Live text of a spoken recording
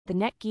The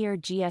NETGEAR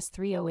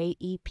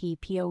GS308EP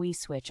PoE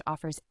Switch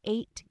offers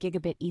 8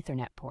 Gigabit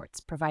Ethernet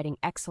ports, providing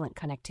excellent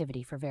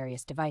connectivity for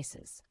various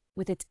devices.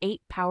 With its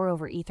 8 Power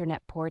over Ethernet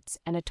ports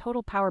and a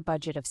total power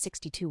budget of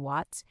 62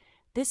 watts,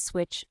 this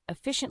switch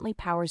efficiently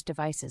powers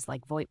devices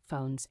like VoIP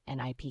phones and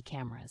IP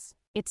cameras.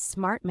 Its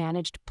Smart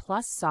Managed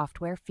Plus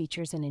software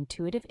features an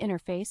intuitive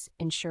interface,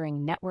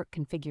 ensuring network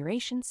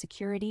configuration,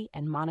 security,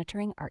 and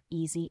monitoring are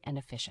easy and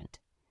efficient.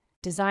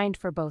 Designed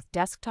for both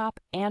desktop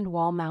and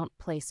wall mount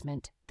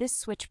placement, this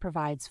switch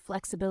provides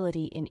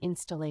flexibility in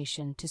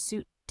installation to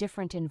suit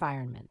different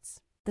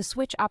environments. The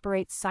switch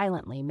operates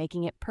silently,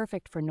 making it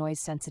perfect for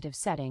noise-sensitive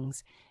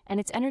settings, and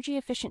its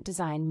energy-efficient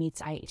design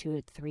meets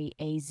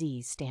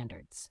I283AZ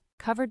standards.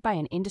 Covered by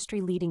an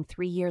industry-leading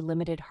 3-year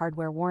limited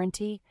hardware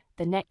warranty,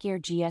 the NETGEAR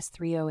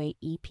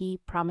GS308EP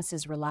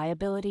promises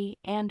reliability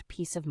and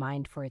peace of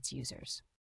mind for its users.